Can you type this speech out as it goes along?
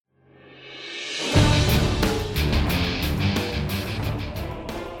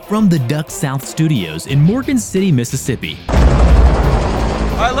From the Duck South Studios in Morgan City, Mississippi.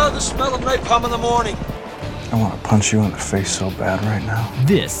 I love the smell of napalm in the morning. I want to punch you in the face so bad right now.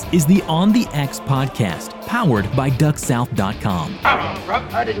 This is the On the X podcast, powered by DuckSouth.com.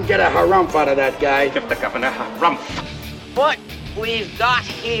 I didn't get a harumph out of that guy. Give the governor a harumph. What we've got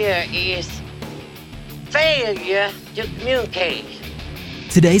here is failure to communicate.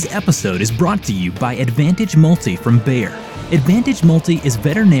 Today's episode is brought to you by Advantage Multi from Bayer. Advantage Multi is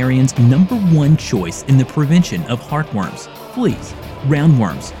veterinarians' #1 choice in the prevention of heartworms, fleas,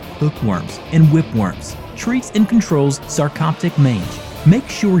 roundworms, hookworms, and whipworms. Treats and controls sarcoptic mange. Make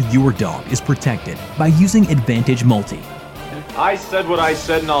sure your dog is protected by using Advantage Multi. I said what I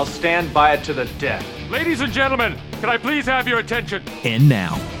said, and I'll stand by it to the death. Ladies and gentlemen, can I please have your attention? And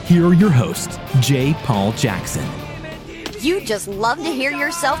now, here are your hosts, J. Paul Jackson. You just love to hear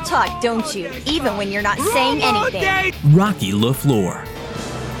yourself talk, don't you? Even when you're not saying anything. Rocky LaFleur.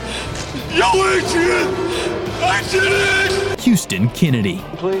 Yo, Adrian! Houston Kennedy.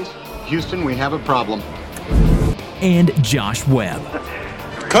 Please? Houston, we have a problem. And Josh Webb.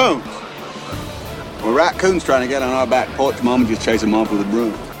 Coons. Well, raccoons trying to get on our back porch. Mama just chased them off with a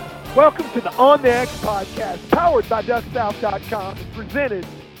broom. Welcome to the On the X podcast, powered by DuckSouth.com and presented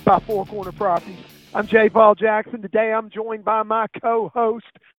by Four Corner Properties. I'm J. Paul Jackson. Today I'm joined by my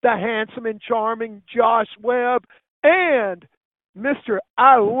co-host, the handsome and charming Josh Webb, and Mr.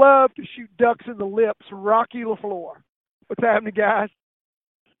 I love to shoot ducks in the lips, Rocky LaFleur. What's happening, guys?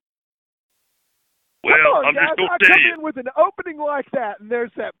 Well, I'm just going to tell you. I come in with an opening like that, and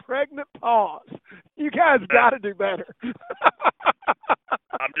there's that pregnant pause. You guys got to do better.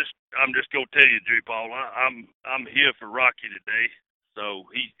 I'm just going to tell you, J. Paul. I'm here for Rocky today. So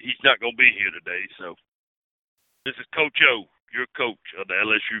he's not going to be here today. So this is Coach O, your coach of the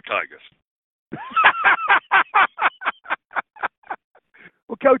LSU Tigers.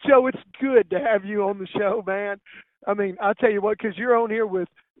 Well, Coach O, it's good to have you on the show, man. I mean, I'll tell you what, because you're on here with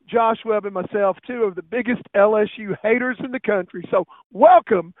Josh Webb and myself, two of the biggest LSU haters in the country. So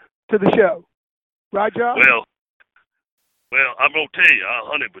welcome to the show. Right, Josh? Well, I'm going to tell you, I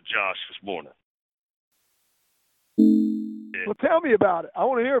hunted with Josh this morning. Well, tell me about it. I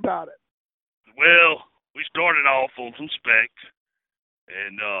want to hear about it. Well, we started off on some specs,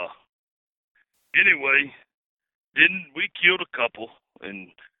 and anyway, we killed a couple,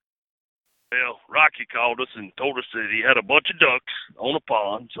 and well, Rocky called us and told us that he had a bunch of ducks on a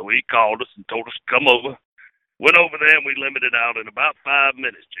pond, so he called us and told us to come over. Went over there, and we limited out in about 5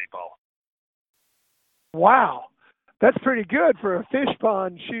 minutes, J. Paul. Wow, that's pretty good for a fish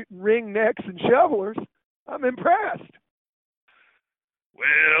pond shooting ringnecks and shovelers. I'm impressed.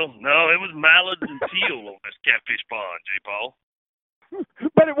 Well, no, it was mallards and teal on this catfish pond, J. Paul.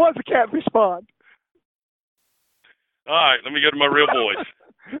 But it was a catfish pond. All right, let me go to my real voice.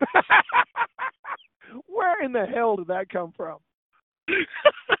 Where in the hell did that come from?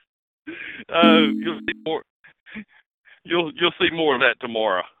 You'll see more. You'll see more of that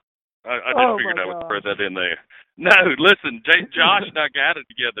tomorrow. I just figured I would throw that in there. No, listen, Josh and I gathered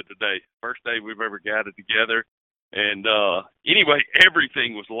together today. First day we've ever gathered together. And anyway,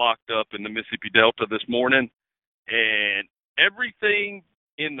 everything was locked up in the Mississippi Delta this morning. And everything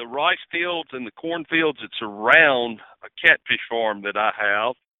in the rice fields and the corn fields that surround a catfish farm that I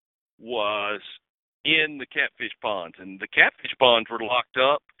have was in the catfish ponds. And the catfish ponds were locked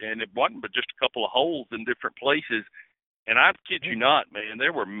up, and it wasn't but just a couple of holes in different places. And I kid you not, man,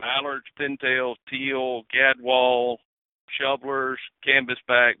 there were mallards, pintails, teal, gadwall, shovelers,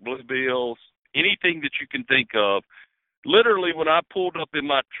 canvasback, bluebills, anything that you can think of. Literally, when I pulled up in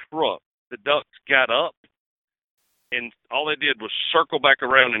my truck, the ducks got up, and all they did was circle back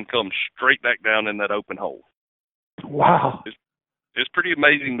around and come straight back down in that open hole. Wow. It's pretty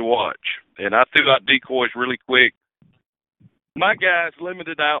amazing to watch. And I threw out decoys really quick. My guys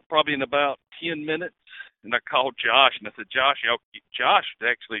limited out probably in about 10 minutes, and I called Josh, and I said, Josh had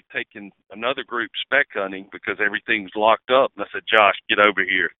actually taken another group spec hunting because everything was locked up. And I said, Josh, get over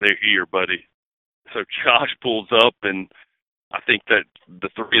here. They're here, buddy. So Josh pulls up, and I think that the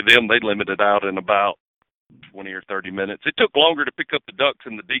three of them, they limited out in about 20 or 30 minutes. It took longer to pick up the ducks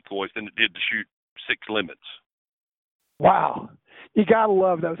and the decoys than it did to shoot 6 limits. Wow. You got to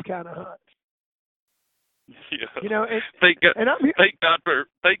love those kind of hunts. Yeah. You know, thank God for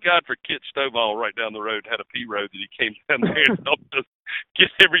Kit Stovall right down the road had a P road that he came down there and helped us get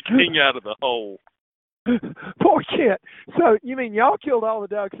everything out of the hole. Poor Kit. So you mean y'all killed all the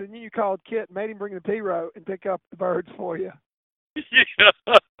ducks, and then you called Kit and made him bring the P road and pick up the birds for you?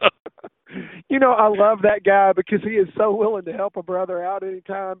 Yeah. You know, I love that guy because he is so willing to help a brother out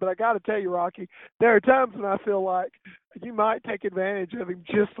anytime. But I got to tell you, Rocky, there are times when I feel like you might take advantage of him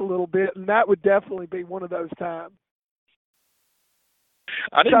just a little bit, and that would definitely be one of those times.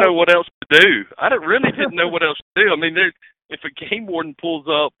 I didn't know what else to do. I really didn't know what else to do. I mean, if a game warden pulls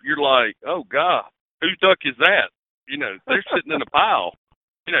up, you're like, oh, God, whose duck is that? You know, they're sitting in a pile.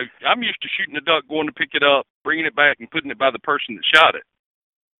 You know, I'm used to shooting a duck, going to pick it up, bringing it back, and putting it by the person that shot it.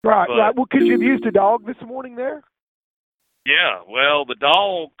 Right, right. Well, could you have used a dog this morning there? Yeah, well,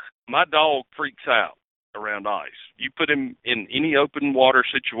 my dog freaks out around ice. You put him in any open water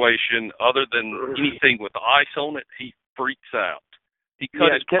situation other than anything with ice on it, he freaks out. He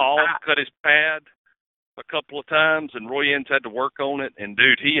cut his paw, cut his pad a couple of times, and Roy Ends had to work on it. And,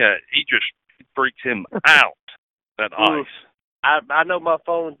 dude, he just freaks him out, that ice. I know my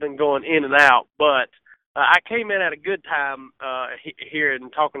phone's been going in and out, but I came in at a good time here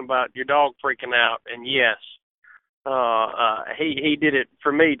and talking about your dog freaking out. And, yes, he did it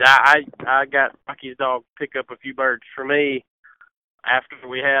for me. I got Rocky's dog pick up a few birds for me after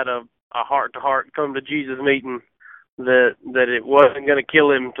we had a heart-to-heart come to Jesus meeting. That it wasn't going to kill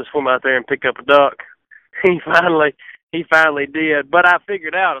him to swim out there and pick up a duck. He finally did. But I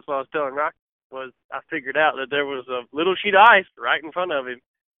figured out, that's what I was telling Rocky, I figured out that there was a little sheet of ice right in front of him,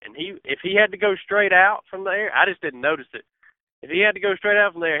 and if he had to go straight out from there, I just didn't notice it. If he had to go straight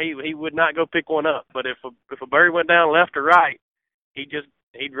out from there, he would not go pick one up. But if a bird went down left or right,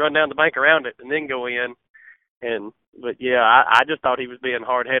 he'd run down the bank around it and then go in. But yeah, I just thought he was being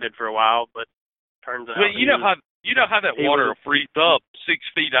hard-headed for a while, but turns out. Well, you know how that water will freeze up 6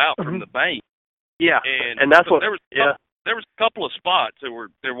 feet out from the bank. Yeah, and that's so what. There was a couple of spots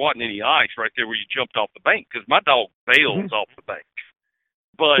there wasn't any ice right there where you jumped off the bank because my dog bails off the bank,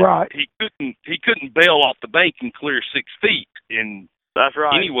 but he couldn't bail off the bank and clear 6 feet. And that's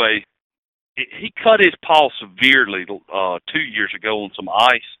right. Anyway, he cut his paw severely 2 years ago on some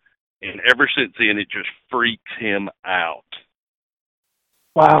ice, and ever since then it just freaks him out.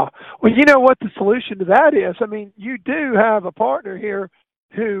 Wow. Well, you know what the solution to that is? I mean, you do have a partner here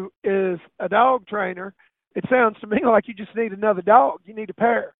who is a dog trainer. It sounds to me like you just need another dog. You need a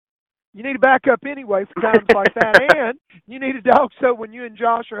pair. You need a backup anyway for times like that. And you need a dog so when you and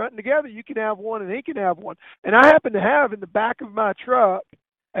Josh are hunting together, you can have one and he can have one. And I happen to have in the back of my truck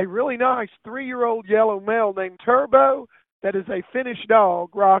a really nice 3-year-old yellow male named Turbo that is a finished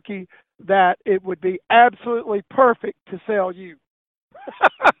dog, Rocky, that it would be absolutely perfect to sell you.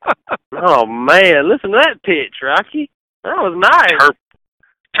 Oh, man. Listen to that pitch, Rocky. That was nice.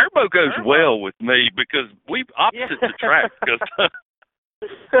 Turbo goes well with me because we opposites attract.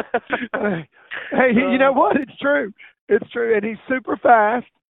 Hey, you know what? It's true. It's true, and he's super fast.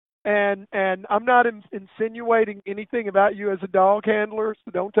 And I'm not insinuating anything about you as a dog handler,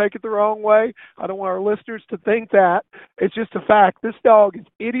 so don't take it the wrong way. I don't want our listeners to think that. It's just a fact. This dog is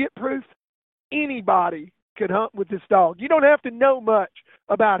idiot-proof. Anybody could hunt with this dog. You don't have to know much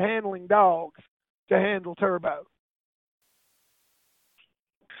about handling dogs to handle Turbo.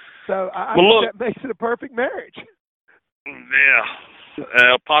 So I think that makes it a perfect marriage. Yeah.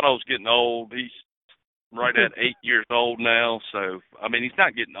 Pato's getting old. He's right at 8 years old now. So, I mean, he's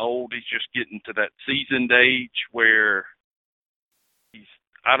not getting old. He's just getting to that seasoned age where he's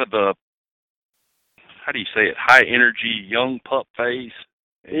out of the, how do you say it, high energy, young pup phase.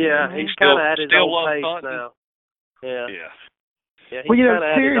 Yeah, he's kind of at his old pace now. Yeah. Yeah, he's kind of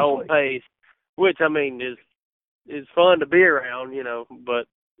at his old pace, which, I mean, is fun to be around, you know, but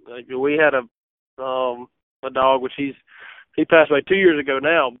we had a dog which he passed away 2 years ago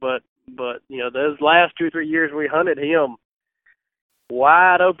now, but you know, those last 2 or 3 years we hunted him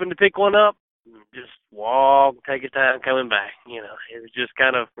wide open to pick one up, just walk, take his time coming back. You know, it was just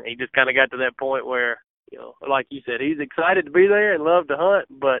he just kind of got to that point where, you know, like you said, he's excited to be there and love to hunt,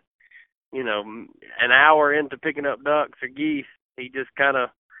 but you know, an hour into picking up ducks or geese, he just kind of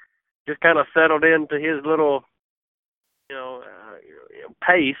settled into his little, you know,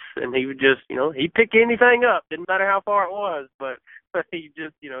 pace, and he would just, you know, he'd pick anything up, didn't matter how far it was, but he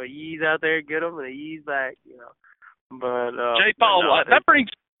just, you know, ease out there, get them, and ease back, you know. But J. Paul, that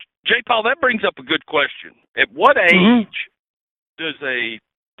brings up a good question. At what age does a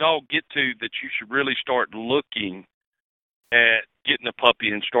dog get to that you should really start looking at getting a puppy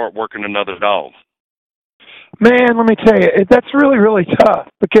and start working another dog? Man, let me tell you, that's really, really tough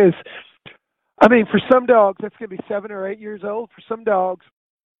because, I mean, for some dogs, that's going to be 7 or 8 years old. For some dogs,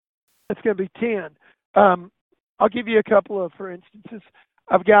 it's going to be 10. I'll give you a couple of, for instances.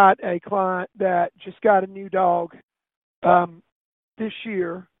 I've got a client that just got a new dog this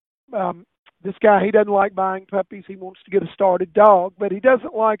year. This guy, he doesn't like buying puppies. He wants to get a started dog, but he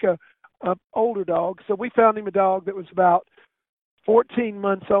doesn't like a a older dog. So we found him a dog that was about 14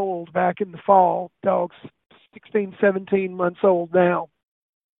 months old back in the fall. Dog's 16, 17 months old now.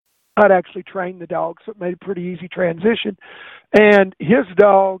 I'd actually trained the dog, so it made a pretty easy transition. And his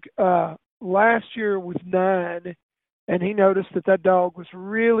dog last year was 9, and he noticed that dog was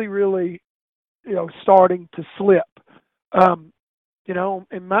really, really, starting to slip.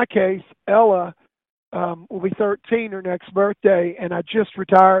 In my case, Ella will be 13 her next birthday, and I just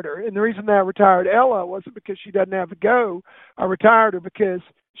retired her. And the reason that I retired Ella wasn't because she doesn't have a go. I retired her because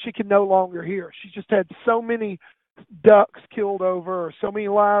she can no longer hear. She just had so many ducks killed over her, so many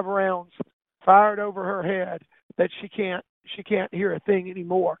live rounds fired over her head that she can't hear a thing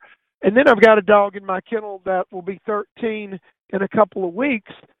anymore. And then I've got a dog in my kennel that will be 13 in a couple of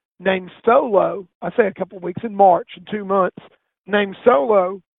weeks named Solo. I say a couple of weeks, in March, in 2 months, named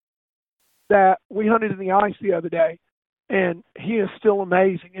Solo, that we hunted in the ice the other day, and he is still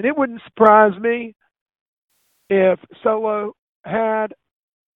amazing. And it wouldn't surprise me if Solo had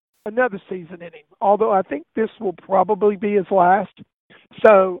another season in him, although I think this will probably be his last.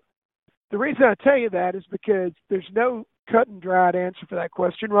 So the reason I tell you that is because there's no cut and dried answer for that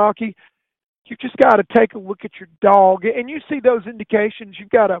question, Rocky. You just got to take a look at your dog, and you see those indications. You've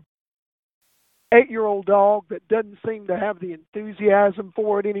got a 8-year-old dog that doesn't seem to have the enthusiasm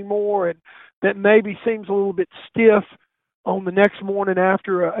for it anymore, and that maybe seems a little bit stiff on the next morning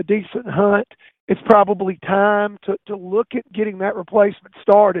after a decent hunt. It's probably time to look at getting that replacement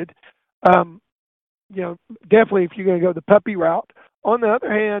started. Definitely if you're going to go the puppy route. On the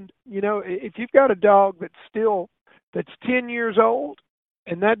other hand, if you've got a dog that's 10 years old,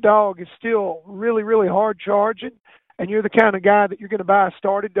 and that dog is still really, really hard charging, and you're the kind of guy that you're going to buy a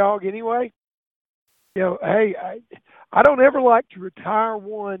started dog anyway, hey, I don't ever like to retire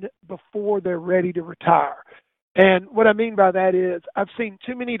one before they're ready to retire. And what I mean by that is I've seen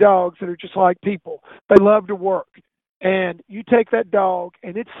too many dogs that are just like people. They love to work. And you take that dog,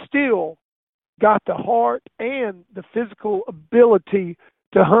 and it's still got the heart and the physical ability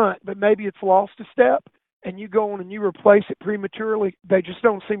to hunt, but maybe it's lost a step, and you go on and you replace it prematurely. They just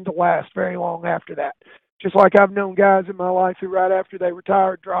don't seem to last very long after that. Just like I've known guys in my life who right after they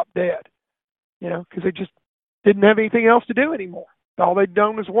retired dropped dead, because they just didn't have anything else to do anymore. All they'd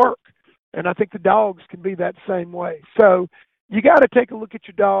done was work. And I think the dogs can be that same way. So you got to take a look at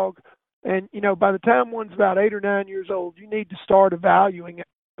your dog. And, by the time one's about 8 or 9 years old, you need to start evaluating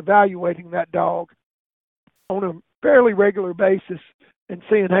that dog on a fairly regular basis and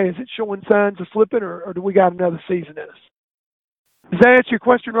seeing, hey, is it showing signs of slipping, or do we got another season in us? Does that answer your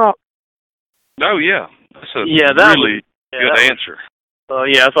question, Rob? Oh, yeah. That's a really good answer.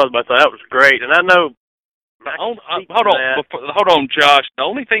 Yeah, that's what I was about to say. That was great. And I know... Hold on, Josh. The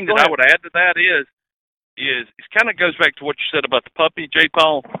only thing that I would add to that is it kind of goes back to what you said about the puppy, J.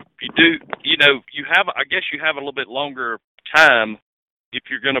 Paul. You have a little bit longer time if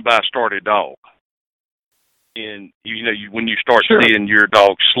you're going to buy a started dog. And, when you start seeing your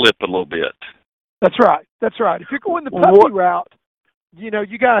dog slip a little bit. That's right. If you're going the puppy route, you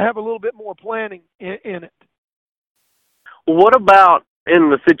got to have a little bit more planning in it. What about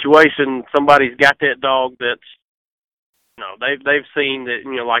in the situation somebody's got that dog that's, they've seen that,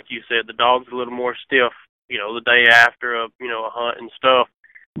 like you said, the dog's a little more stiff, the day after a hunt and stuff.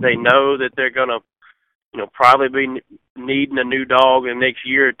 They know that they're going to, probably be needing a new dog in the next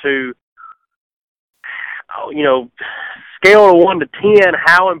year or two. Scale of 1 to 10,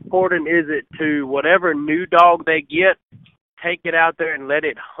 how important is it to whatever new dog they get, take it out there and let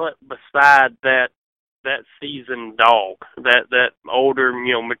it hunt beside that seasoned dog, that older,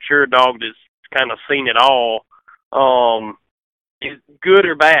 mature dog that's kind of seen it all, is good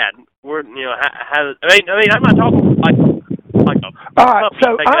or bad? I'm not talking like a puppy,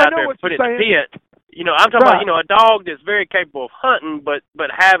 so take it out there and put it in the pit. I'm talking about, a dog that's very capable of hunting, but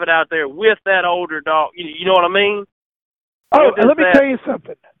have it out there with that older dog. You know what I mean? Oh, and let me tell you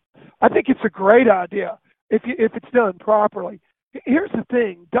something. I think it's a great idea if it's done properly. Here's the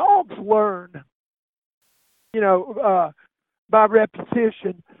thing: dogs learn, by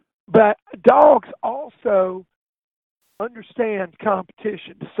repetition, but dogs also understand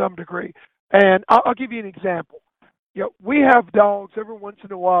competition to some degree. And I'll give you an example. We have dogs every once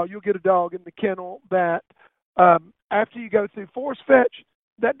in a while. You'll get a dog in the kennel that after you go through force fetch,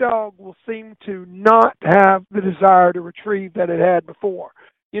 that dog will seem to not have the desire to retrieve that it had before.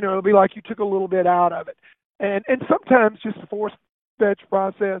 It'll be like you took a little bit out of it. And sometimes just the force fetch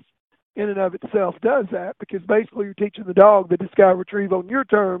process in and of itself does that, because basically you're teaching the dog that it's got to retrieve on your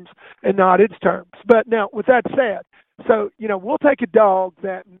terms and not its terms. But now, with that said, so, we'll take a dog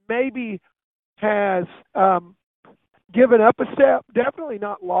that maybe has given up a step, definitely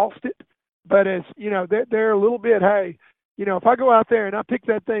not lost it, But as they're a little bit, hey, if I go out there and I pick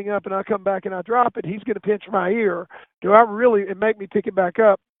that thing up and I come back and I drop it, he's going to pinch my ear. Do I really, and make me pick it back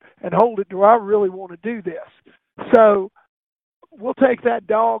up and hold it? Do I really want to do this? So we'll take that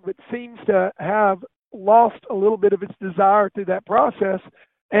dog that seems to have lost a little bit of its desire through that process,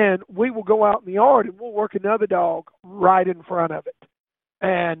 and we will go out in the yard and we'll work another dog right in front of it.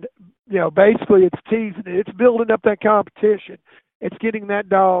 And, basically it's teasing it. It's building up that competition. It's getting that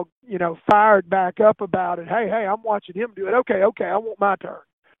dog, fired back up about it. Hey, I'm watching him do it. Okay, I want my turn.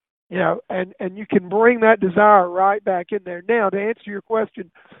 And you can bring that desire right back in there. Now, to answer your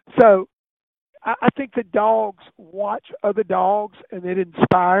question, so I think that dogs watch other dogs and it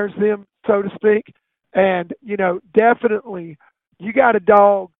inspires them, so to speak. And, definitely you got a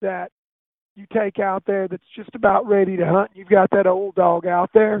dog that you take out there that's just about ready to hunt. You've got that old dog out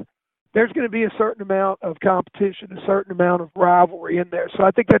there. There's going to be a certain amount of competition, a certain amount of rivalry in there. So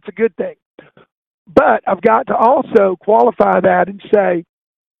I think that's a good thing. But I've got to also qualify that and say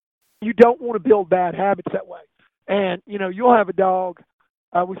you don't want to build bad habits that way. And, you'll have a dog.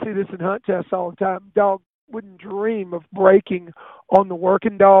 We see this in hunt tests all the time. Dog wouldn't dream of breaking on the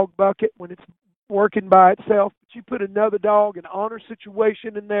working dog bucket when it's working by itself. But you put another dog, an honor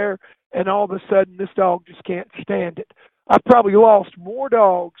situation in there, and all of a sudden this dog just can't stand it. I've probably lost more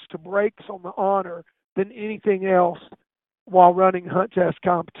dogs to breaks on the honor than anything else while running hunt test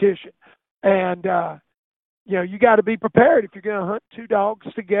competition. And, you got to be prepared. If you're going to hunt two dogs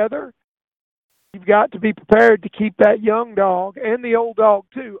together, you've got to be prepared to keep that young dog and the old dog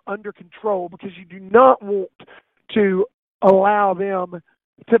too under control, because you do not want to allow them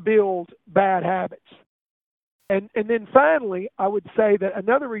to build bad habits. And then finally, I would say that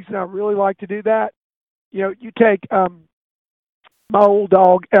another reason I really like to do that, you take my old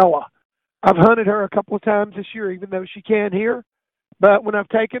dog, Ella. I've hunted her a couple of times this year, even though she can't hear. But when I've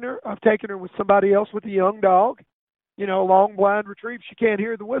taken her with somebody else with a young dog, a long blind retrieve. She can't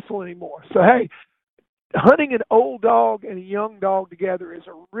hear the whistle anymore. So, hey, hunting an old dog and a young dog together is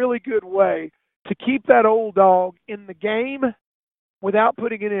a really good way to keep that old dog in the game without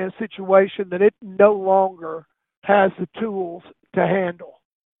putting it in a situation that it no longer has the tools to handle.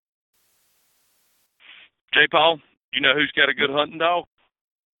 J. Paul, you know who's got a good hunting dog?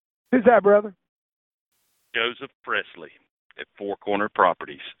 Who's that, brother? Joseph Presley at Four Corner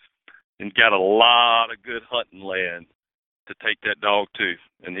Properties. And got a lot of good hunting land to take that dog to,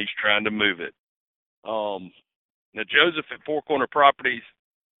 and he's trying to move it. Now, Joseph at Four Corner Properties,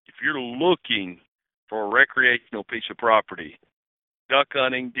 if you're looking for a recreational piece of property, duck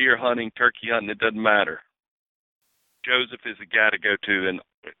hunting, deer hunting, turkey hunting, it doesn't matter. Joseph is the guy to go to in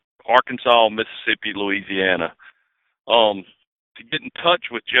Arkansas, Mississippi, Louisiana. To get in touch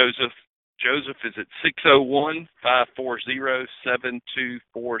with Joseph is at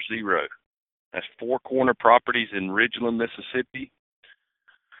 601-540-7240. That's Four Corner Properties in Ridgeland, Mississippi.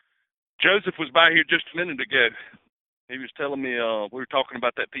 Joseph was by here just a minute ago. He was telling me we were talking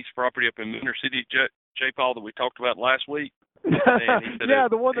about that piece of property up in Mooner City, J. Paul, that we talked about last week. Yeah,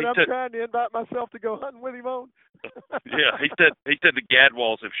 the one that I'm trying to invite myself to go hunting with him on. Yeah, he said the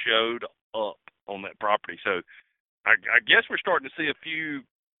gadwalls have showed up on that property. So I guess we're starting to see a few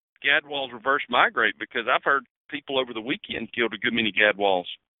gadwalls reverse migrate, because I've heard people over the weekend killed a good many gadwalls.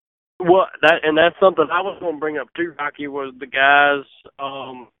 Well, that's something I was going to bring up too, Rocky, was the guys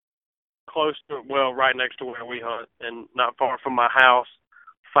right next to where we hunt and not far from my house.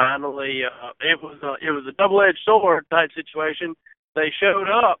 Finally, it was a double-edged sword type situation. They showed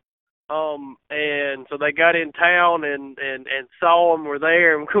up, and so they got in town and saw them were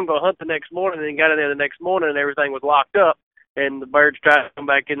there, and we couldn't go hunt the next morning. And then got in there the next morning, and everything was locked up. And the birds tried to come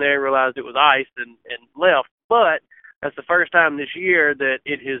back in there and realized it was ice and left. But that's the first time this year that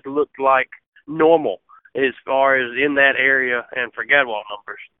it has looked like normal as far as in that area and for gadwall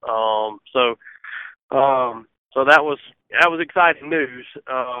numbers. So that was exciting news.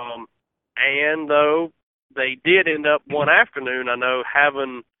 And though they did end up one afternoon, I know,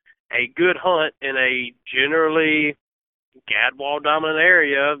 having a good hunt in a generally gadwall dominant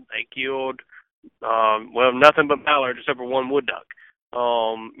area. They killed nothing but mallards except for one wood duck.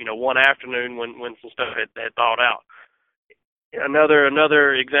 One afternoon when some stuff had thawed out.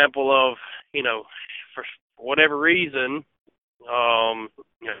 Another example of, for whatever reason,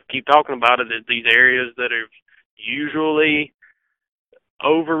 keep talking about it, that these areas that are usually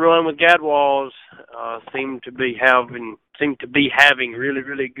overrun with gadwalls seem to be having really,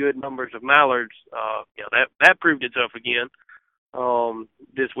 really good numbers of mallards. That proved itself again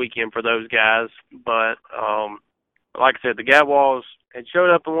this weekend for those guys. But like I said, the gadwalls had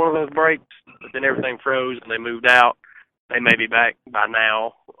showed up in one of those breaks, but then everything froze and they moved out. they may be back by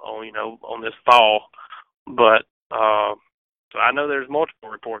now, on this fall. But so I know there's multiple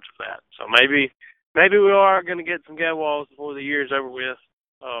reports of that. So maybe we are going to get some gadwalls before the year's over with.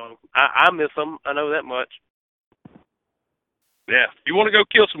 I miss them. I know that much. Yeah, if you want to go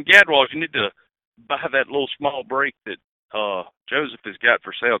kill some gadwalls, you need to buy that little small break that Joseph has got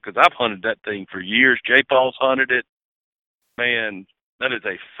for sale, because I've hunted that thing for years. J. Paul's hunted it. Man, that is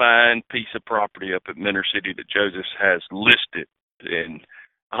a fine piece of property up at Mentor City that Joseph has listed, and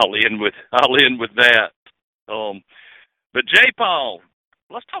I'll end with that. But J. Paul,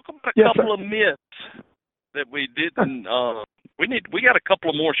 let's talk about a couple of myths that we didn't. We got a couple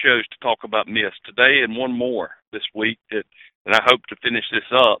of more shows to talk about myths today, and one more this week. And I hope to finish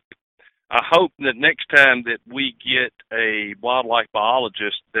this up. I hope that next time that we get a wildlife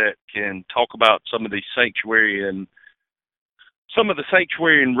biologist that can talk about some of the sanctuary and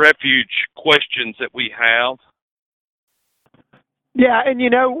refuge questions that we have. Yeah, and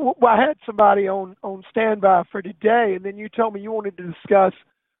I had somebody on standby for today, and then you told me you wanted to discuss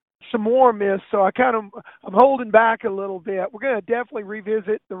some more myths, so I'm holding back a little bit. We're going to definitely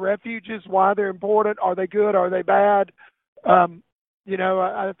revisit the refuges, why they're important, are they good, are they bad? I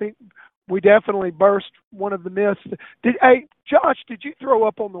think we definitely burst one of the myths. Hey, Josh, did you throw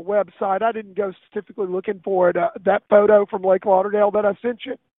up on the website? I didn't go specifically looking for it. That photo from Lake Lauderdale that I sent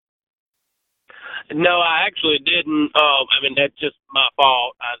you? No, I actually didn't. That's just my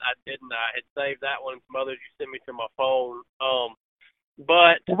fault. I didn't. I had saved that one from others you sent me to my phone.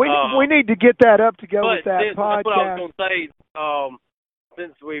 But we need to get that up to go with that podcast. That's what I was going to say.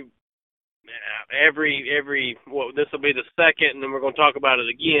 Since we've this will be the second, and then we're going to talk about it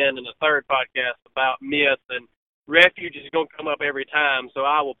again in the third podcast about myths, and refuge is going to come up every time. So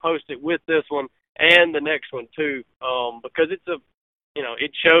I will post it with this one and the next one too, because it's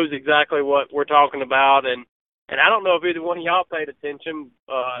it shows exactly what we're talking about, and I don't know if either one of y'all paid attention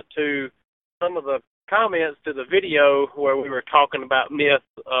to some of the comments to the video where we were talking about myths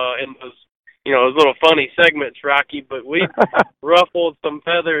in those those little funny segments, Rocky, but we ruffled some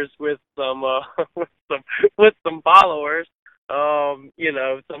feathers with some followers.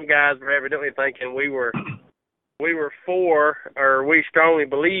 Some guys were evidently thinking we were for, or we strongly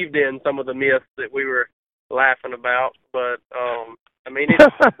believed in some of the myths that we were laughing about. But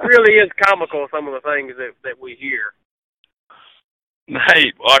it really is comical, some of the things that we hear.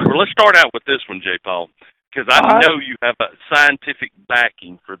 Hey, well, let's start out with this one, J. Paul, because I know you have a scientific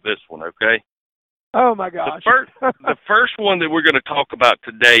backing for this one, okay? Oh, my gosh. The first one that we're going to talk about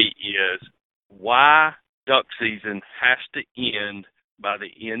today is why duck season has to end by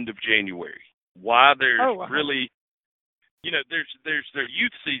the end of January. Why there's really, there's their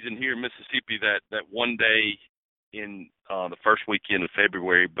youth season here in Mississippi that one day in the first weekend of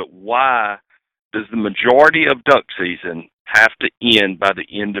February, but why does the majority of duck season have to end by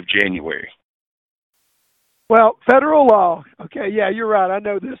the end of January? Well, federal law. Okay, yeah, you're right. I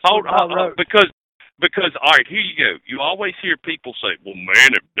know this. Because, all right, here you go. You always hear people say, well,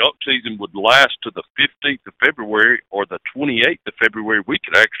 man, if duck season would last to the 15th of February or the 28th of February, we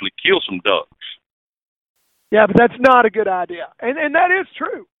could actually kill some ducks. Yeah, but that's not a good idea. And that is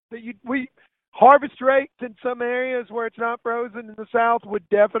true. We harvest rates in some areas where it's not frozen in the South would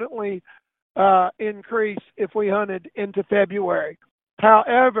definitely increase if we hunted into February.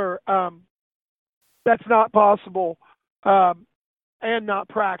 However, that's not possible and not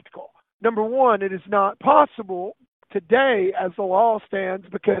practical. Number one, it is not possible today as the law stands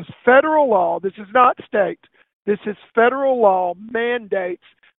because federal law, this is not state, this is federal law, mandates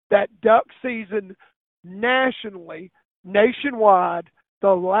that duck season nationwide, the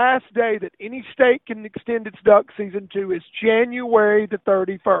last day that any state can extend its duck season to is January the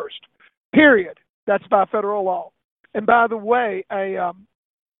 31st, period. That's by federal law. And by the way, a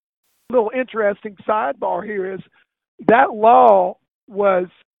little interesting sidebar here is that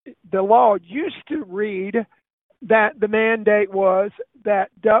the law used to read that the mandate was that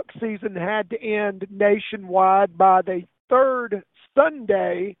duck season had to end nationwide by the third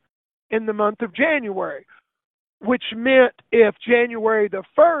Sunday in the month of January, which meant if January the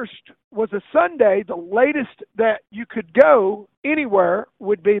 1st was a Sunday, the latest that you could go anywhere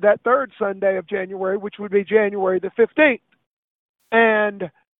would be that third Sunday of January, which would be January the 15th.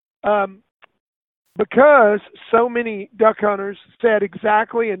 And because so many duck hunters said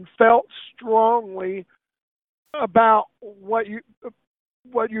exactly and felt strongly about what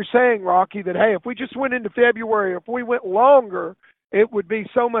you're saying, Rocky, that, hey, if we just went into February, if we went longer, it would be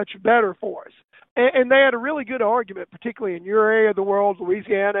so much better for us. And they had a really good argument, particularly in your area of the world,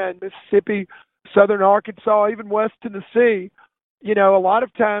 Louisiana and Mississippi, southern Arkansas, even West Tennessee, you know, a lot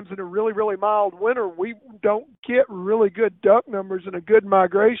of times in a really, really mild winter, we don't get really good duck numbers and a good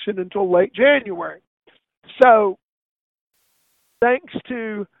migration until late January. So thanks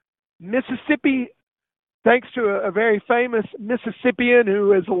to Mississippi, thanks to a very famous Mississippian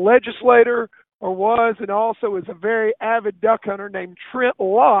who is a legislator or was, and also is a very avid duck hunter named Trent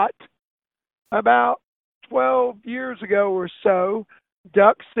Lott, about 12 years ago or so,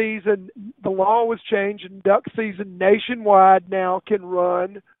 duck season, the law was changed, and duck season nationwide now can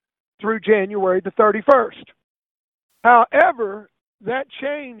run through January the 31st. However, that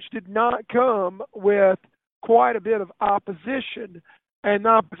change did not come with quite a bit of opposition, and the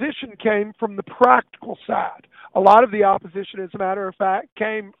opposition came from the practical side. A lot of the opposition, as a matter of fact,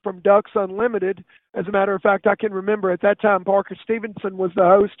 came from Ducks Unlimited. As a matter of fact, I can remember at that time Parker Stevenson was the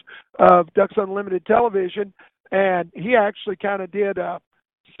host of Ducks Unlimited Television, and he actually kind of did a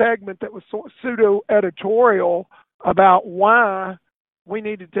segment that was pseudo-editorial about why we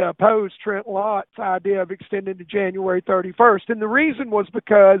needed to oppose Trent Lott's idea of extending to January 31st. And the reason was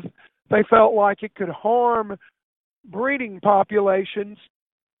because they felt like it could harm breeding populations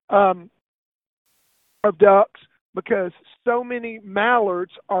of ducks, because so many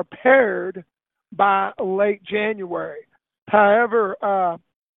mallards are paired by late January. However,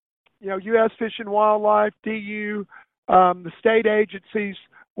 you know, U.S. Fish and Wildlife, DU, the state agencies,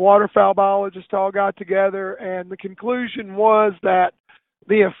 waterfowl biologists all got together, and the conclusion was that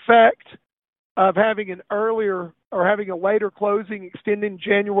the effect of having an earlier or having a later closing extending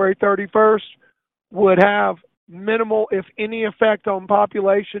January 31st would have minimal, if any, effect on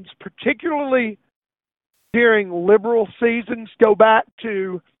populations, particularly during liberal seasons. Go back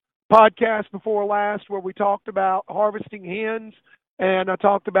to podcast before last where we talked about harvesting hens, and I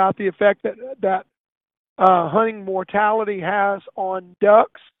talked about the effect that hunting mortality has on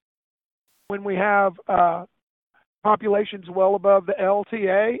ducks when we have populations well above the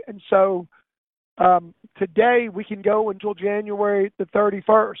LTA. And so today we can go until January the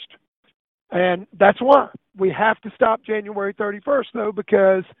 31st. And that's why we have to stop January 31st, though,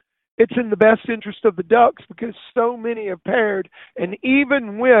 because it's in the best interest of the ducks, because so many have paired. And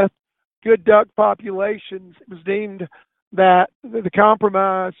even with good duck populations, it was deemed that the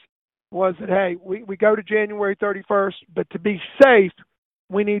compromise was that, hey, we go to January 31st, but to be safe,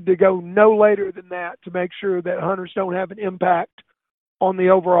 we need to go no later than that to make sure that hunters don't have an impact on the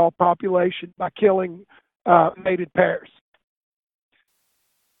overall population by killing mated pairs.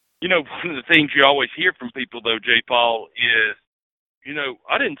 You know, one of the things you always hear from people, though, J. Paul, is, you know,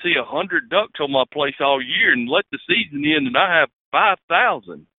 I didn't see 100 ducks on my place all year and let the season end, and I have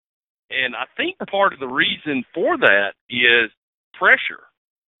 5,000. And I think part of the reason for that is pressure.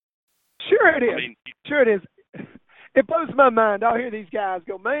 Sure it is. Sure it is. It blows my mind. I'll hear these guys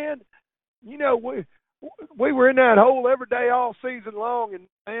go, man, you know, we were in that hole every day all season long, and,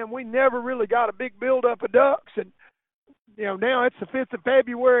 man, we never really got a big buildup of ducks. And, you know, now it's the 5th of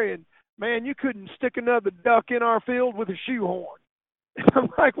February, and, man, you couldn't stick another duck in our field with a shoehorn. I'm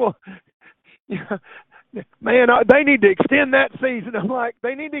like, well, you know, man, they need to extend that season. I'm like,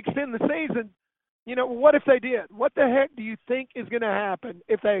 they need to extend the season. You know, what if they did? What the heck do you think is going to happen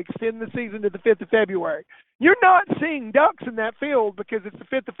if they extend the season to the 5th of February? You're not seeing ducks in that field because it's the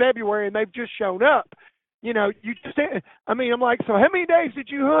 5th of February and they've just shown up. You know, I'm like, so how many days did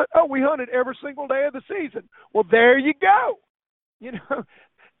you hunt? Oh, we hunted every single day of the season. Well, there you go. You know,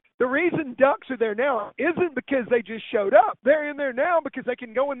 the reason ducks are there now isn't because they just showed up. They're in there now because they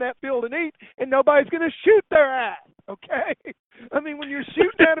can go in that field and eat, and nobody's going to shoot their ass, okay? I mean, when you're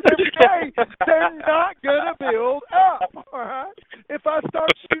shooting at them every day, they're not going to build up, all right? If I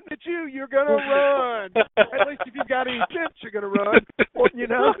start shooting at you, you're going to run. At least if you've got any sense, you're going to run, or, you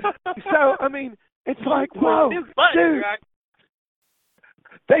know? So, I mean, it's like, whoa, dude.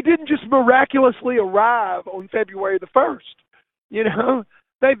 They didn't just miraculously arrive on February the 1st, you know?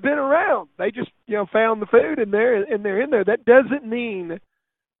 They've been around. They just, you know, found the food and they're in there. That doesn't mean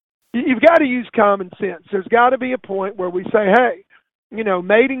you've got to use common sense. There's got to be a point where we say, hey, you know,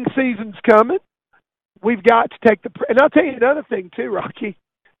 mating season's coming. We've got to take and I'll tell you another thing too, Rocky,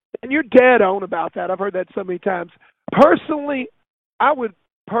 and you're dead on about that. I've heard that so many times. Personally, from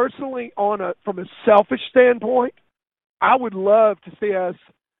a selfish standpoint, I would love to see us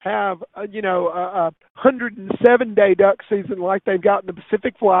have a 107-day duck season like they've got in the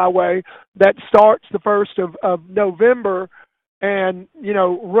Pacific Flyway that starts the 1st of November and, you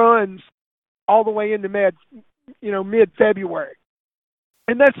know, runs all the way into mid-February.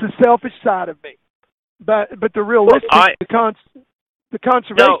 And that's the selfish side of me. But the realistic, the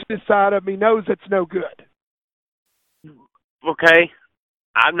conservationist side of me knows it's no good. Okay.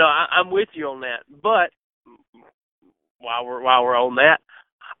 I'm with you on that. But while we're on that,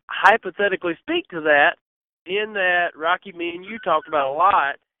 hypothetically speak to that, in that, Rocky, me and you talked about a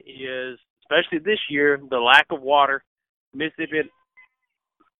lot, is, especially this year, the lack of water. Mississippi,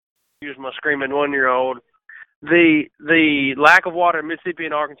 excuse my screaming 1-year-old, the lack of water in Mississippi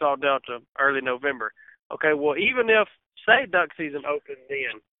and Arkansas Delta early November. Okay, well, even if, say, duck season opens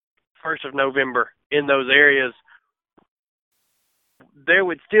in 1st of November in those areas, there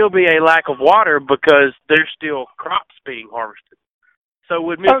would still be a lack of water because there's still crops being harvested. So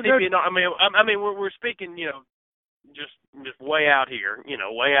would Mississippi not? I mean, we're speaking, just way out here,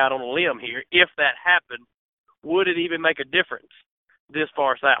 way out on a limb here. If that happened, would it even make a difference this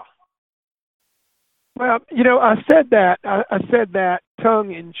far south? Well, I said that. I said that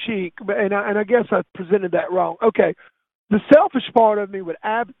tongue in cheek, and I guess I presented that wrong. Okay, the selfish part of me would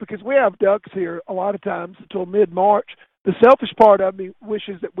because we have ducks here a lot of times until mid-March. The selfish part of me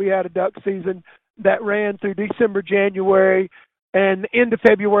wishes that we had a duck season that ran through December, January, and into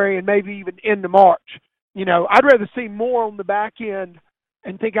February, and maybe even into March. I'd rather see more on the back end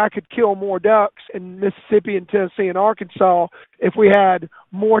and think I could kill more ducks in Mississippi and Tennessee and Arkansas if we had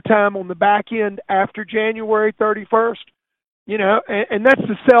more time on the back end after January 31st, and that's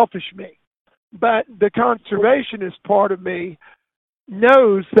the selfish me. But the conservationist part of me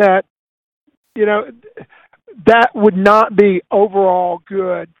knows that, that would not be overall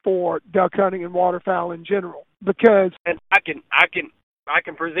good for duck hunting and waterfowl in general, because. And I can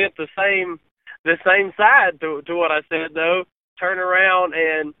present the same side to what I said, though. Turn around,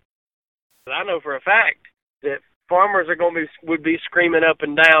 and I know for a fact that farmers would be screaming up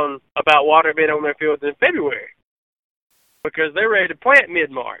and down about water being on their fields in February because they're ready to plant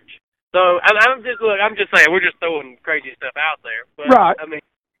mid-March. So I'm just saying, we're just throwing crazy stuff out there. But, right. I mean,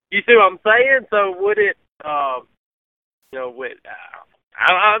 you see what I'm saying? So would it, I'm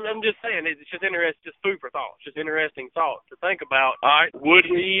just saying, it's just interesting, just food for thought. It's just interesting thought to think about. All right. Would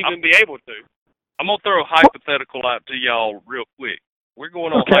we even be able to? I'm going to throw a hypothetical out to y'all real quick. We're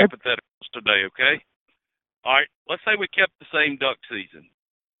going on hypotheticals today, okay? All right, let's say we kept the same duck season.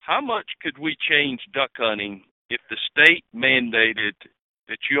 How much could we change duck hunting if the state mandated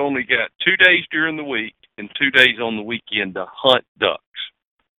that you only got 2 days during the week and 2 days on the weekend to hunt ducks?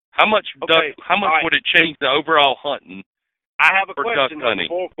 How much would it change the overall hunting? I have a for question duck hunting?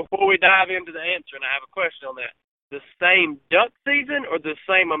 before we dive into the answer, and I have a question on that. The same duck season or the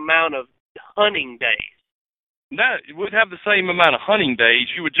same amount of hunting days? No, it would have the same amount of hunting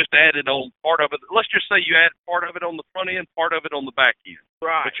days. You would just add it on part of it. Let's just say you add part of it on the front end, part of it on the back end.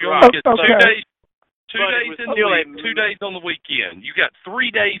 Right. But you only get 2 days. 2 But days in the week, 2 days on the weekend. You got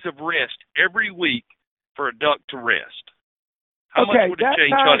 3 days of rest every week for a duck to rest. How much would it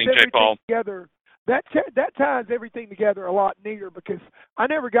change hunting, J. Paul? That ties everything together a lot neater, because I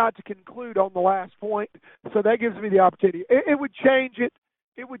never got to conclude on the last point, so that gives me the opportunity. It would change it.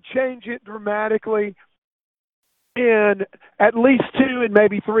 It would change it dramatically in at least 2 and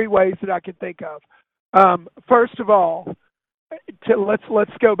maybe 3 ways that I can think of. First of all,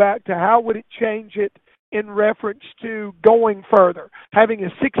 let's go back to how would it change it in reference to going further. Having a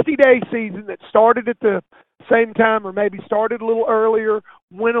 60-day season that started at the same time or maybe started a little earlier,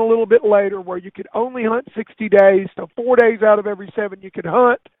 went a little bit later, where you could only hunt 60 days, so 4 days out of every 7 you could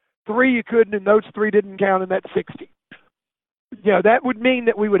hunt, 3 you couldn't, and those 3 didn't count in that 60. That would mean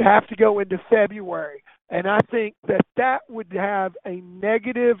that we would have to go into February, and I think that would have a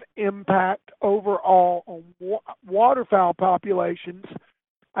negative impact overall on waterfowl populations.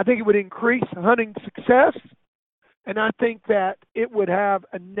 I think it would increase hunting success, and I think that it would have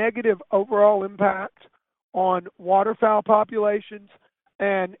a negative overall impact on waterfowl populations,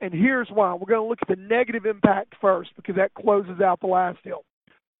 and here's why. We're going to look at the negative impact first, because that closes out the last hill.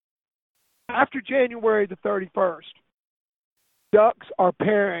 After January the 31st, ducks are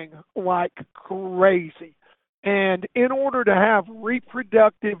pairing like crazy. And in order to have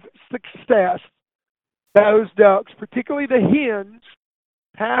reproductive success, those ducks, particularly the hens,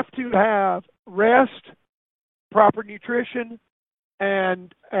 have to have rest, proper nutrition,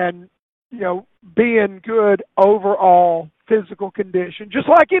 and be in good overall physical condition, just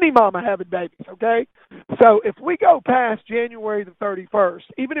like any mama having babies, okay? So if we go past January the 31st,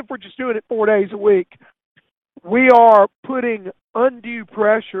 even if we're just doing it 4 days a week, we are putting undue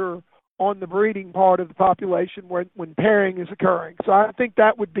pressure on the breeding part of the population when pairing is occurring. So I think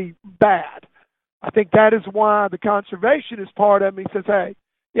that would be bad. I think that is why the conservationist part of me says, hey,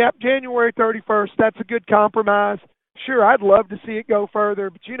 yep, January 31st, that's a good compromise. Sure, I'd love to see it go further,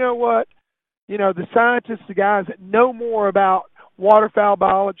 but you know what? The scientists, the guys that know more about waterfowl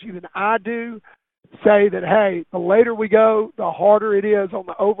biology than I do, say that, hey, the later we go, the harder it is on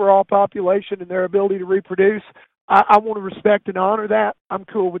the overall population and their ability to reproduce. I want to respect and honor that. I'm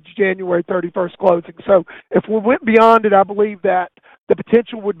cool with January 31st closing. So if we went beyond it, I believe that the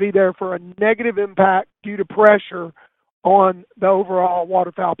potential would be there for a negative impact due to pressure on the overall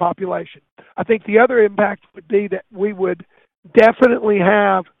waterfowl population. I think the other impact would be that we would definitely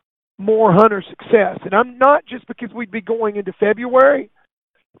have more hunter success. And I'm not just because we'd be going into February,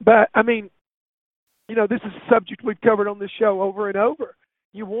 but, I mean, you know, this is a subject we've covered on this show over and over.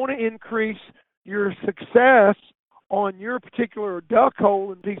 You want to increase your success on your particular duck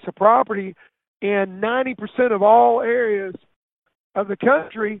hole and piece of property, and 90% of all areas of the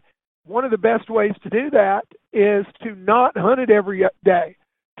country, one of the best ways to do that is to not hunt it every day,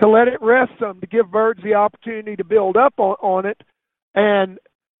 to let it rest some, to give birds the opportunity to build up on it. And,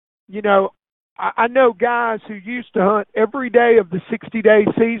 you know, I know guys who used to hunt every day of the 60-day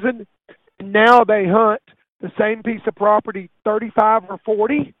season, and now they hunt the same piece of property 35 or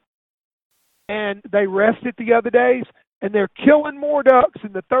 40, and they rest it the other days, and they're killing more ducks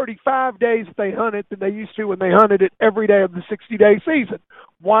in the 35 days that they hunt it than they used to when they hunted it every day of the 60-day season.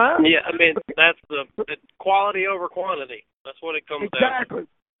 Why? Yeah, I mean, that's the quality over quantity. That's what it comes down to. Exactly.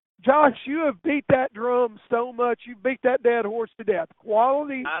 Josh, you have beat that drum so much. You beat that dead horse to death.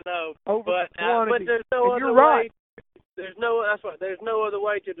 Quality over quantity. But there's no other way. There's no other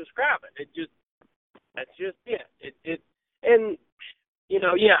way to describe it. That's just it. And you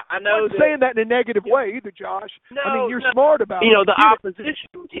know, I know. I'm not saying that in a negative way either, Josh. No, I mean, you're smart about it. You know, the opposition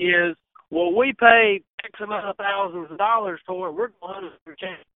is, well, we pay X amount of thousands of dollars for it. We're going to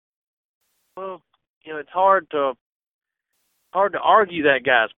change. Well, you know, it's hard to argue that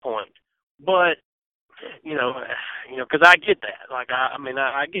guy's point, but you know, because I get that. Like, I mean,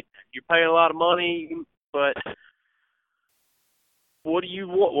 I get that. You're paying a lot of money, but what do you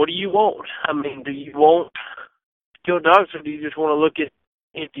want? What do you want? I mean, do you want to kill ducks, or do you just want to look at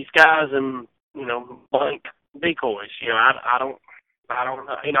empty skies and, you know, blank decoys? You know, I don't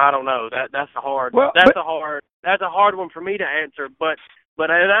know. You know, I don't know. That's a hard one for me to answer. But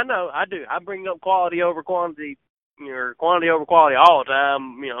and I know I do. I bring up quality over quantity, or quantity over quality all the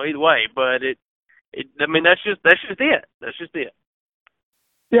time. You know, either way. But I mean, that's just it. That's just it.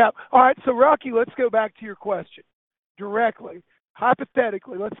 Yeah. All right. So Rocky, let's go back to your question directly.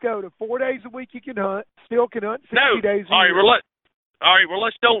 Hypothetically, let's go to 4 days a week you can hunt, still can hunt 60 days a year. All right, well,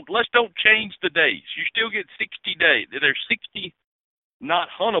 let's don't change the days. You still get 60 days. There's 60 not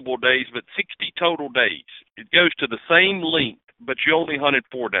huntable days, but 60 total days. It goes to the same length, but you only hunted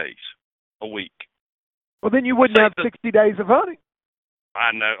 4 days a week. Well, then you wouldn't have 60 days of hunting.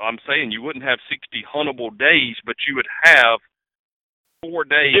 I know. I'm saying you wouldn't have 60 huntable days, but you would have 4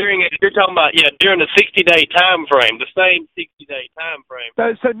 days. You're talking about, during the 60-day time frame, the same 60-day time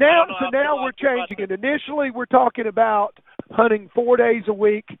frame. So now we're changing it. Initially, we're talking about hunting 4 days a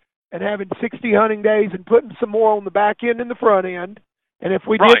week and having 60 hunting days and putting some more on the back end and the front end. And if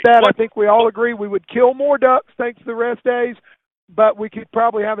we did that, I think we all agree we would kill more ducks thanks to the rest days, but we could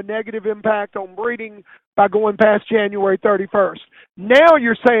probably have a negative impact on breeding by going past January 31st. Now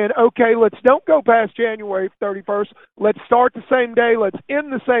you're saying, okay, let's don't go past January 31st. Let's start the same day. Let's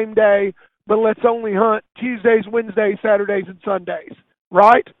end the same day, but let's only hunt Tuesdays, Wednesdays, Saturdays, and Sundays,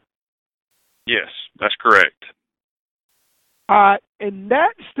 right? Yes, that's correct. In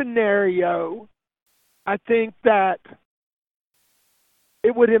that scenario, I think that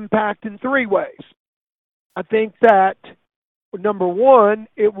it would impact in 3 ways. I think that, number one,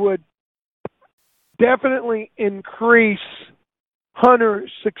 it would definitely increase hunter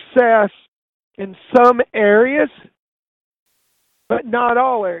success in some areas, but not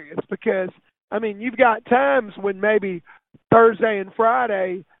all areas, because, I mean, you've got times when maybe Thursday and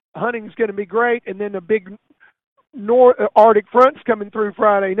Friday hunting's going to be great, and then a big Arctic front's coming through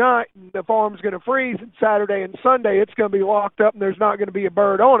Friday night, and the farm's going to freeze, and Saturday and Sunday it's going to be locked up and there's not going to be a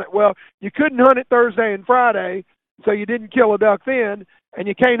bird on it. Well, you couldn't hunt it Thursday and Friday, so you didn't kill a duck then, and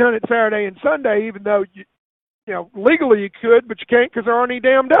you can't hunt it Saturday and Sunday, even though you know legally you could, but you can't because there aren't any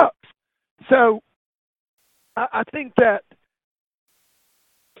damn ducks. So I think that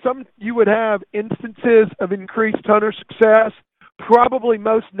you would have instances of increased hunter success, probably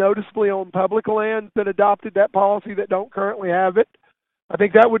most noticeably on public lands that adopted that policy that don't currently have it. I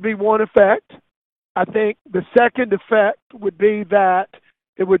think that would be one effect. I think the second effect would be that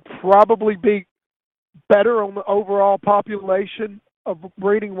it would probably be better on the overall population of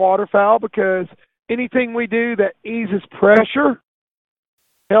breeding waterfowl, because anything we do that eases pressure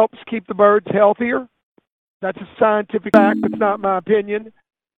helps keep the birds healthier. That's a scientific fact. That's not my opinion.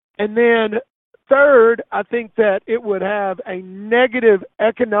 And then third, I think that it would have a negative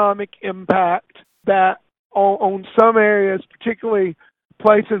economic impact that on some areas, particularly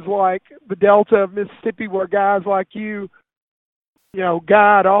places like the Delta of Mississippi where guys like you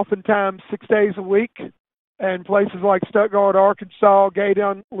guide oftentimes 6 days a week, and places like Stuttgart, Arkansas,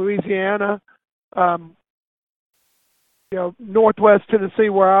 Gaydon, Louisiana, Northwest Tennessee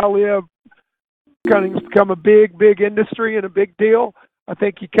where I live, hunting's become a big, big industry and a big deal. I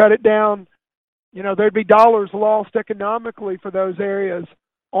think you cut it down, there'd be dollars lost economically for those areas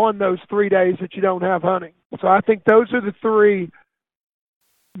on those 3 days that you don't have hunting. So I think those are the three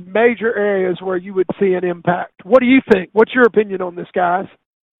major areas where you would see an impact. What do you think? What's your opinion on this, guys?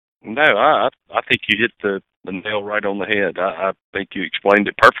 No, I think you hit the nail right on the head. I think you explained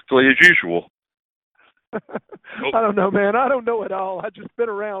it perfectly as usual. I don't know, man. I don't know it all. I've just been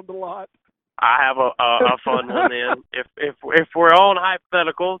around a lot. I have a fun one then. If we're on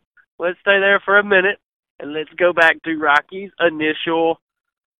hypotheticals, let's stay there for a minute and let's go back to Rocky's initial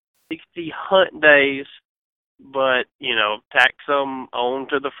 60 hunt days, but tack some on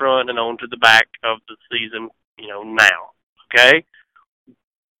to the front and on to the back of the season, now. Okay?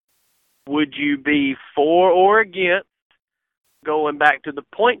 Would you be for or against going back to the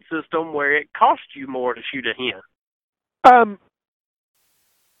point system where it costs you more to shoot a hen?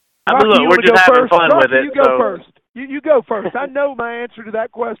 Look, we're just having fun with it. You go first. You go first. I know my answer to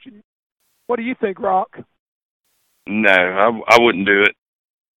that question. What do you think, Rock? No, I wouldn't do it.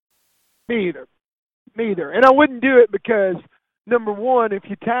 Me either. And I wouldn't do it because, number one, if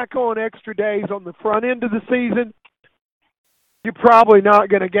you tack on extra days on the front end of the season, you're probably not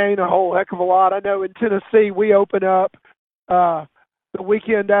going to gain a whole heck of a lot. I know in Tennessee we open up the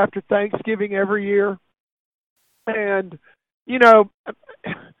weekend after Thanksgiving every year. And,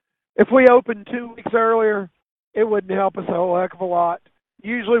 if we opened 2 weeks earlier, it wouldn't help us a whole heck of a lot.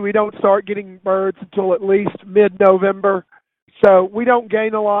 Usually we don't start getting birds until at least mid-November, so we don't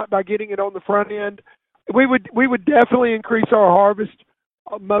gain a lot by getting it on the front end. We would definitely increase our harvest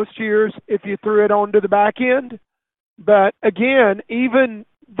most years if you threw it onto the back end. But again, even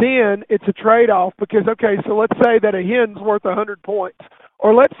then, it's a trade-off because, okay, so let's say that a hen's worth 100 points.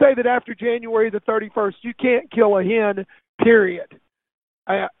 Or let's say that after January the 31st, you can't kill a hen, period.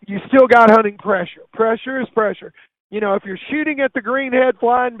 You still got hunting pressure. Pressure is pressure. If you're shooting at the greenhead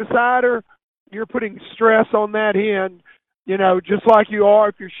flying beside her, you're putting stress on that hen, just like you are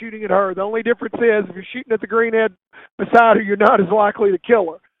if you're shooting at her. The only difference is if you're shooting at the greenhead beside her, you're not as likely to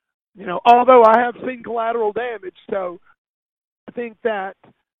kill her. Although I have seen collateral damage, so I think that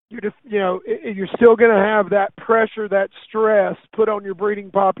you're still going to have that pressure, that stress put on your breeding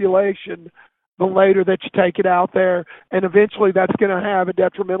population the later that you take it out there, and eventually that's going to have a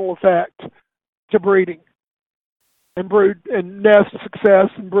detrimental effect to breeding and brood and nest success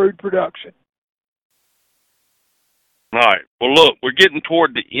and brood production. All right. Well, look, we're getting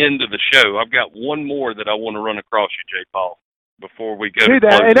toward the end of the show. I've got one more that I want to run across you, J. Paul, before we go. Do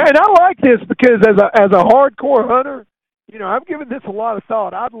that, and I like this because as a hardcore hunter, I've given this a lot of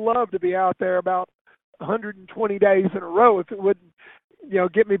thought. I'd love to be out there about 120 days in a row if it wouldn't,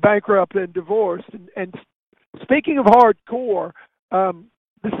 get me bankrupt and divorced. And speaking of hardcore,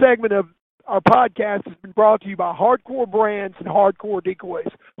 the segment of our podcast has been brought to you by Hardcore Brands and Hardcore Decoys.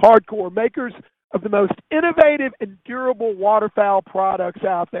 Hardcore, makers of the most innovative and durable waterfowl products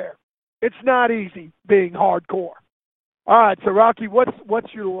out there. It's not easy being hardcore. All right, so Rocky,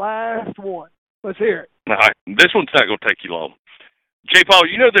 what's your last one? Let's hear it. All right, this one's not going to take you long. J. Paul,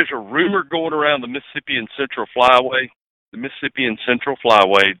 there's a rumor going around the Mississippi and Central Flyway,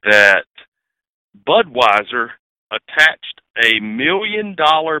 that Budweiser attached $1 million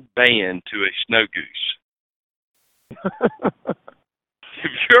band to a snow goose.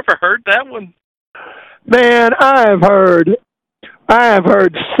 Have you ever heard that one? Man, I have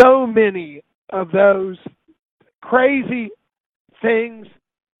heard so many of those crazy things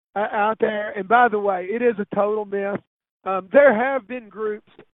out there. And by the way, it is a total myth. There have been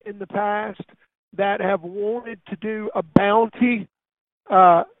groups in the past that have wanted to do a bounty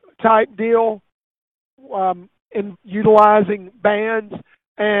type deal in utilizing bands,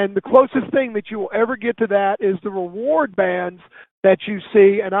 and the closest thing that you will ever get to that is the reward bands that you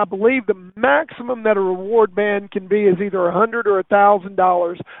see, and I believe the maximum that a reward band can be is either $100 or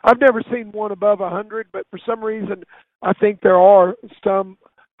 $1,000. I've never seen one above $100, but for some reason I think there are some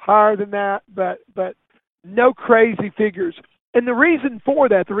higher than that, but no crazy figures. And the reason for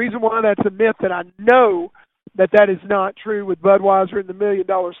that, the reason why that's a myth, that I know that is not true with Budweiser and the $1 million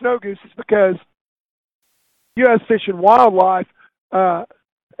snow goose, is because U.S. Fish and Wildlife has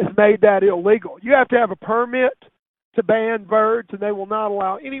made that illegal. You have to have a permit to ban birds, and they will not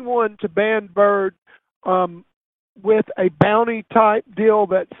allow anyone to ban bird with a bounty type deal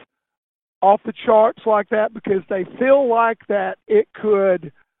that's off the charts like that because they feel like that it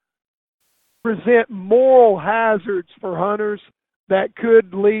could present moral hazards for hunters that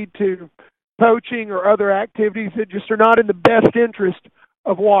could lead to poaching or other activities that just are not in the best interest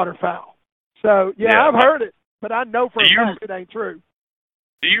of waterfowl. So, yeah. I've heard it, but I know for a fact it ain't true.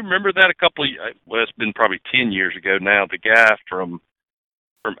 Do you remember that it's been probably 10 years ago now, the guy from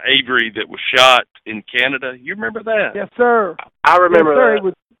Avery that was shot in Canada? You remember that? Yes, sir. I remember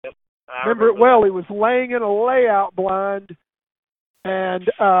that. I remember it well. He was laying in a layout blind, and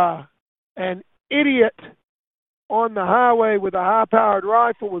an idiot on the highway with a high-powered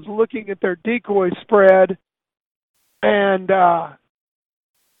rifle was looking at their decoy spread, and I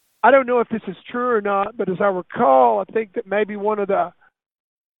don't know if this is true or not, but as I recall, I think that maybe one of the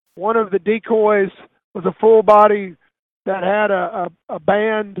decoys was a full body that had a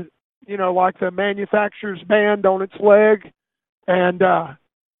band, like the manufacturer's band on its leg, and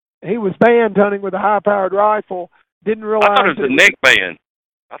he was band hunting with a high-powered rifle. Didn't realize. I thought it was a neck band.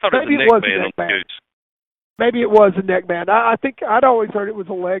 I thought it was a neck band on the goose. Maybe it was a neck band. I think I'd always heard it was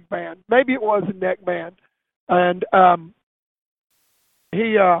a leg band. Maybe it was a neck band. And the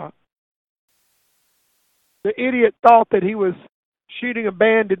idiot thought that he was shooting a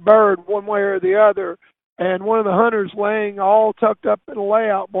banded bird one way or the other, and one of the hunters laying all tucked up in a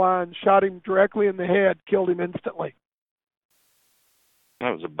layout blind shot him directly in the head, killed him instantly.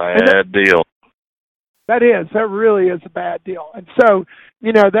 That was a bad deal. That really is a bad deal. And so,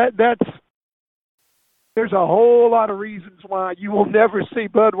 there's a whole lot of reasons why you will never see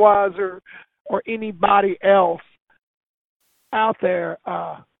Budweiser or anybody else out there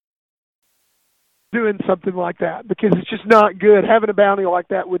doing something like that, because it's just not good. Having a bounty like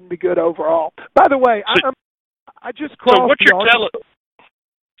that wouldn't be good overall. By the way, I just crossed. So what you're telling?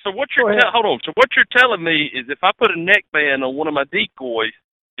 Hold on. So what you're telling me is, if I put a neck band on one of my decoys,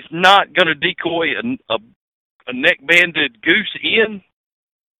 it's not going to decoy a neck banded goose in?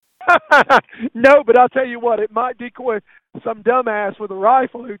 No, but I'll tell you what, it might decoy some dumbass with a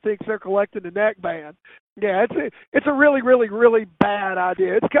rifle who thinks they're collecting a neck band. Yeah, it's a really, really, really bad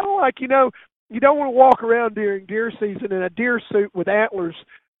idea. It's kind of like, you don't want to walk around during deer season in a deer suit with antlers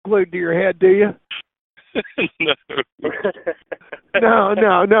glued to your head, do you?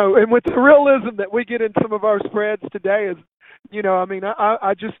 No. And with the realism that we get in some of our spreads today is,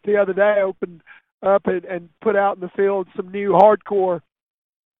 I just the other day opened up and put out in the field some new hardcore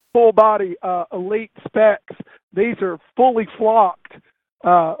full body elite specs. These are fully flocked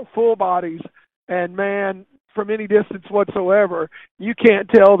full bodies, and man, from any distance whatsoever, you can't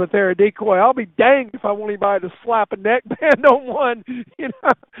tell that they're a decoy. I'll be danged if I want anybody to slap a neck band on one, and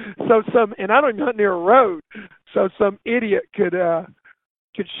I don't even hunt near a road, so some idiot could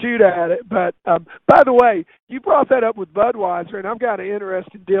shoot at it. But by the way, you brought that up with Budweiser, and I've got an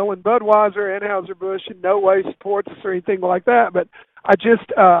interesting deal. And Budweiser, Anheuser-Busch in no way supports us or anything like that, but I just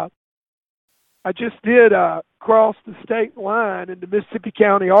did cross the state line into Mississippi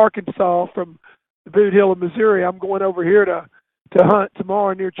County, Arkansas from the Boot Hill of Missouri. I'm going over here to hunt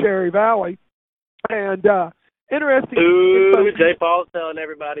tomorrow near Cherry Valley. And interesting. Ooh, J. Paul's telling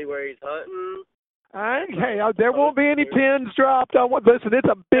everybody where he's hunting. There won't be any pins dropped on what. Listen, it's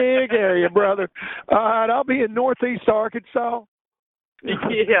a big area, brother. All right, I'll be in northeast Arkansas.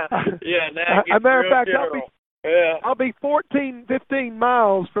 Yeah. As a matter of fact, I'll be 14, 15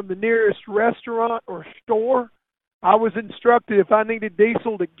 miles from the nearest restaurant or store. I was instructed if I needed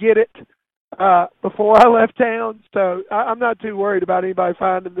diesel to get it before I left town, so I'm not too worried about anybody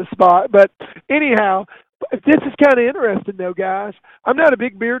finding the spot. But anyhow, this is kind of interesting, though, guys. I'm not a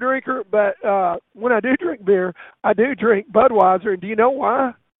big beer drinker, but when I do drink beer, I do drink Budweiser. And do you know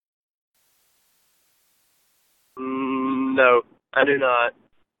why? No, I do not.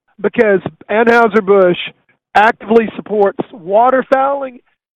 Because Anheuser-Busch actively supports waterfowling,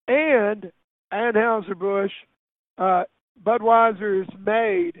 and Anheuser-Busch Budweiser is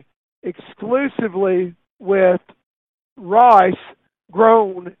made exclusively with rice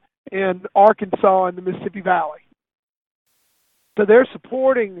grown in Arkansas and the Mississippi Valley. So they're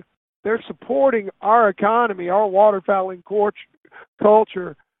supporting our economy, our waterfowling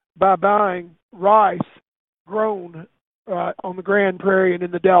culture, by buying rice grown on the Grand Prairie and in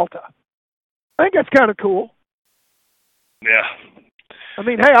the Delta. I think that's kind of cool. Yeah. I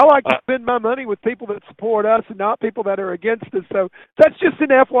mean, hey, I like to spend my money with people that support us and not people that are against us. So that's just an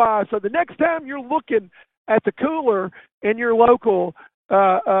FYI. So the next time you're looking at the cooler in your local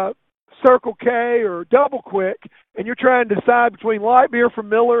Circle K or Double Quick, and you're trying to decide between light beer from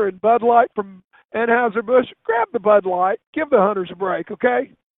Miller and Bud Light from Anheuser-Busch, grab the Bud Light. Give the hunters a break, okay?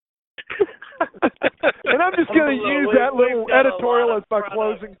 And I'm just going to use that little editorial as my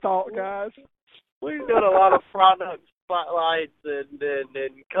closing thought, guys. We've done a lot of product spotlights and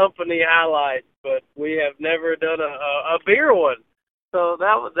company highlights, but we have never done a beer one. So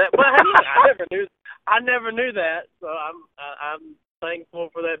that was that. But hey, I never knew that. So I'm thankful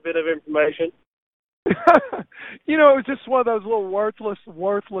for that bit of information. You know, it was just one of those little worthless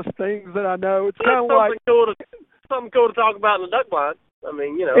things that I know. It's kind of like something cool to talk about in the duck blind. I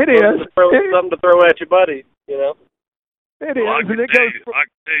mean, you know, it is something to throw at your buddies. You know, it is. Well, I can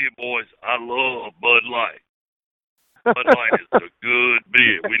tell you, boys, I love Bud Light. Bud Light is a good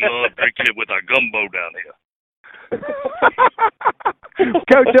beer. We love drinking it with our gumbo down here.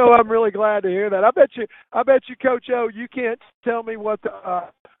 Coach O, I'm really glad to hear that. I bet you, Coach O, you can't tell me what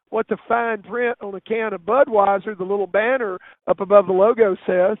the fine print on a can of Budweiser, the little banner up above the logo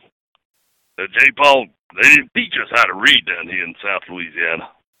says. J. Paul, they didn't teach us how to read down here in South Louisiana.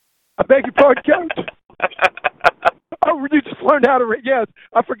 I beg your pardon, Coach. Oh, you just learned how to read. Yes,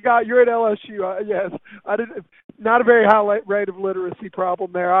 I forgot. You're at LSU. Yes, I didn't. Not a very high rate of literacy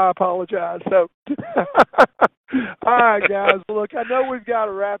problem there. I apologize. So, all right, guys. Look, I know we've got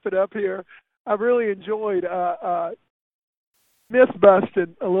to wrap it up here. I really enjoyed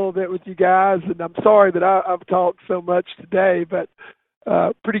myth-busting a little bit with you guys, and I'm sorry that I've talked so much today, but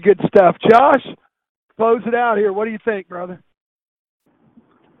pretty good stuff. Josh, close it out here. What do you think, brother?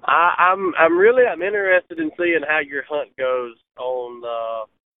 I'm interested in seeing how your hunt goes on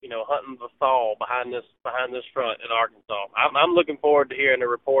hunting the thaw behind this front in Arkansas. I'm looking forward to hearing a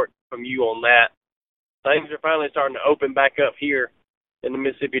report from you on that. Things are finally starting to open back up here in the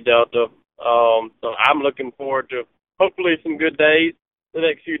Mississippi Delta. So I'm looking forward to hopefully some good days the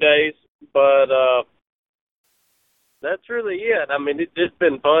next few days. But that's really it. I mean, it's just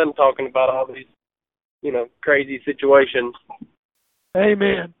been fun talking about all these, crazy situations.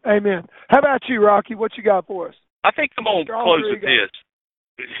 Amen. Amen. How about you, Rocky? What you got for us? I think I'm going to close with this.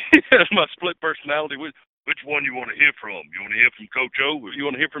 My split personality. Which one you want to hear from? You want to hear from Coach O, or you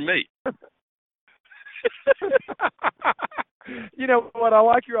want to hear from me? You know what? I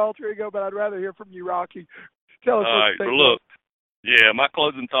like your alter ego, but I'd rather hear from you, Rocky. Tell us. All right. So look. Yeah, my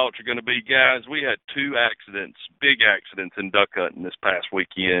closing thoughts are going to be, guys, we had 2 accidents, big accidents in duck hunting this past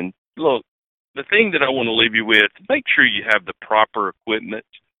weekend. Look, the thing that I want to leave you with, make sure you have the proper equipment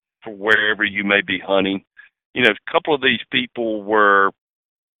for wherever you may be hunting. A couple of these people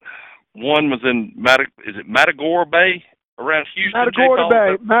one was in Matagorda Bay around Houston?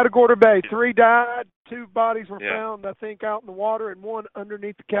 Matagorda Bay. 3 died, 2 bodies were found, I think, out in the water, and 1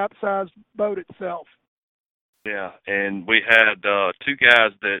 underneath the capsized boat itself. Yeah, and we had 2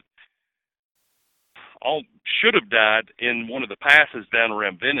 guys that all should have died in one of the passes down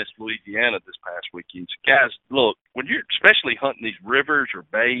around Venice, Louisiana this past weekend. So guys, look, when you're especially hunting these rivers or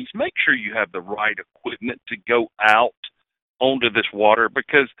bays, make sure you have the right equipment to go out onto this water,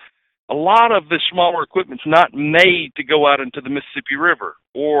 because a lot of this smaller equipment's not made to go out into the Mississippi River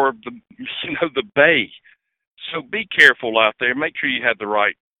or the bay. So be careful out there. Make sure you have the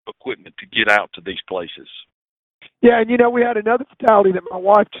right equipment to get out to these places. Yeah, and we had another fatality that my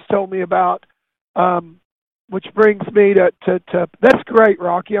wife just told me about, which brings me to that's great,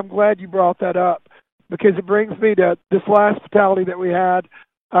 Rocky. I'm glad you brought that up, because it brings me to this last fatality that we had.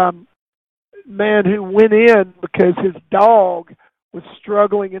 Man who went in because his dog was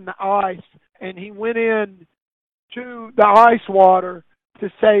struggling in the ice, and he went in to the ice water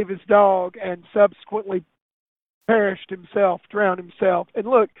to save his dog, and subsequently perished himself, drowned himself. And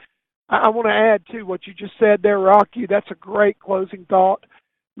look, I want to add to what you just said there, Rocky. That's a great closing thought.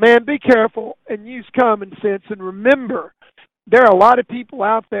 Man, be careful and use common sense, and remember, there are a lot of people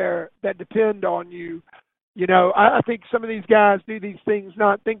out there that depend on you. I think some of these guys do these things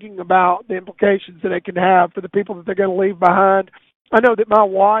not thinking about the implications that they can have for the people that they're going to leave behind. I know that my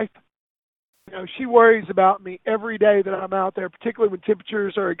wife, she worries about me every day that I'm out there, particularly when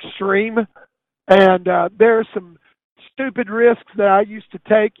temperatures are extreme. And there are some stupid risks that I used to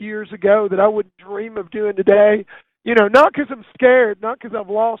take years ago that I wouldn't dream of doing today. Not because I'm scared, not because I've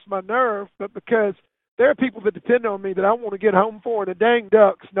lost my nerve, but because there are people that depend on me that I want to get home for, and a dang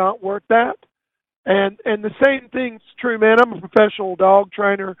duck's not worth that. And the same thing's true, man. I'm a professional dog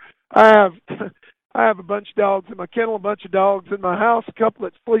trainer. I have a bunch of dogs in my kennel, a bunch of dogs in my house, a couple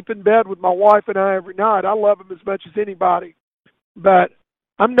that sleep in bed with my wife and I every night. I love them as much as anybody. But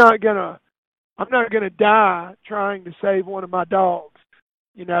I'm not gonna die trying to save one of my dogs.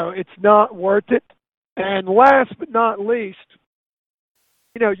 It's not worth it. And last but not least,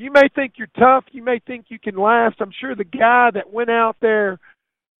 you may think you're tough, you may think you can last. I'm sure the guy that went out there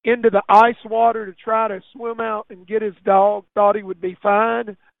into the ice water to try to swim out and get his dog thought he would be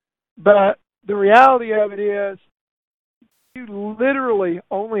fine. But the reality of it is you literally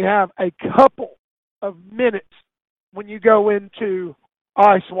only have a couple of minutes when you go into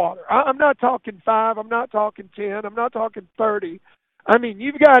ice water. I'm not talking 5, I'm not talking 10, I'm not talking 30. I mean,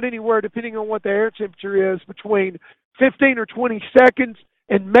 you've got anywhere, depending on what the air temperature is, between 15 or 20 seconds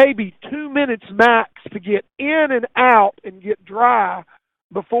and maybe 2 minutes max to get in and out and get dry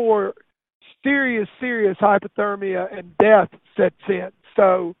before serious hypothermia and death sets in.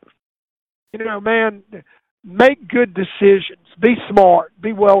 So, you know, man, make good decisions. Be smart.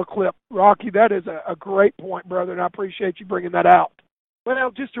 Be well-equipped. Rocky, that is a great point, brother, and I appreciate you bringing that out.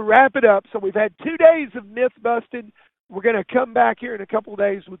 Well, just to wrap it up, so we've had 2 days of myth-busting. We're going to come back here in a couple of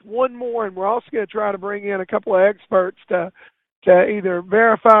days with one more, and we're also going to try to bring in a couple of experts to either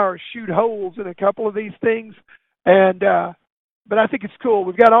verify or shoot holes in a couple of these things. And but I think it's cool.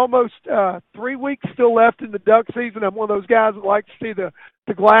 We've got almost 3 weeks still left in the duck season. I'm one of those guys that like to see the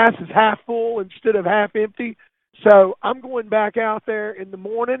glass is half full instead of half empty. So I'm going back out there in the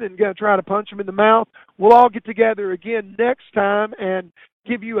morning and going to try to punch them in the mouth. We'll all get together again next time and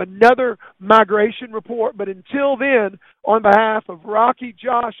give you another migration report. But until then, on behalf of Rocky,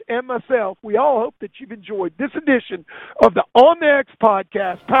 Josh, and myself, we all hope that you've enjoyed this edition of the On the X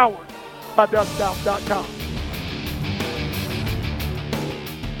podcast, powered by DuckSouth.com.